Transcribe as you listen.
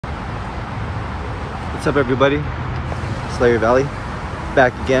What's up everybody, Slayer Valley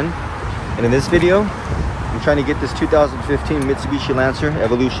back again, and in this video I'm trying to get this 2015 Mitsubishi Lancer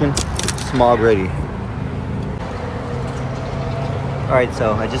Evolution smog ready. Alright,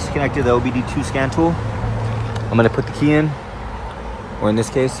 so I just connected the OBD2 scan tool. I'm going to put the key in, or in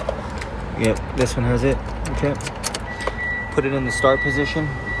this case, yep, this one has it. Okay, put it in the start position,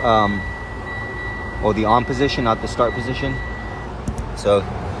 or the on position, not the start position. So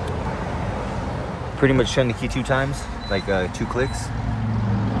pretty much turn the key 2 times, like 2 clicks.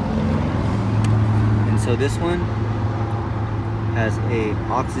 And so this one has a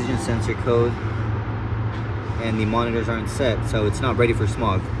oxygen sensor code, and the monitors aren't set, so it's not ready for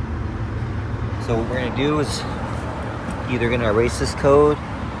smog. So what we're gonna do is either gonna erase this code,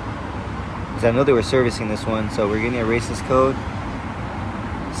 because I know they were servicing this one, so we're gonna erase this code,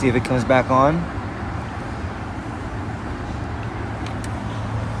 see if it comes back on.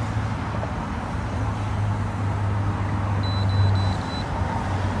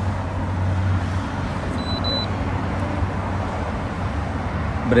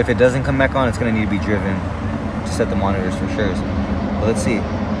 But if it doesn't come back on, it's gonna need to be driven to set the monitors for sure. But let's see.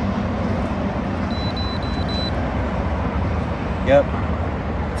 Yep,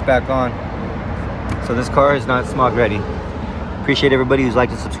 it's back on. So this car is not smog ready. Appreciate everybody who's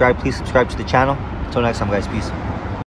liked and subscribed. Please subscribe to the channel. Until next time, guys, peace.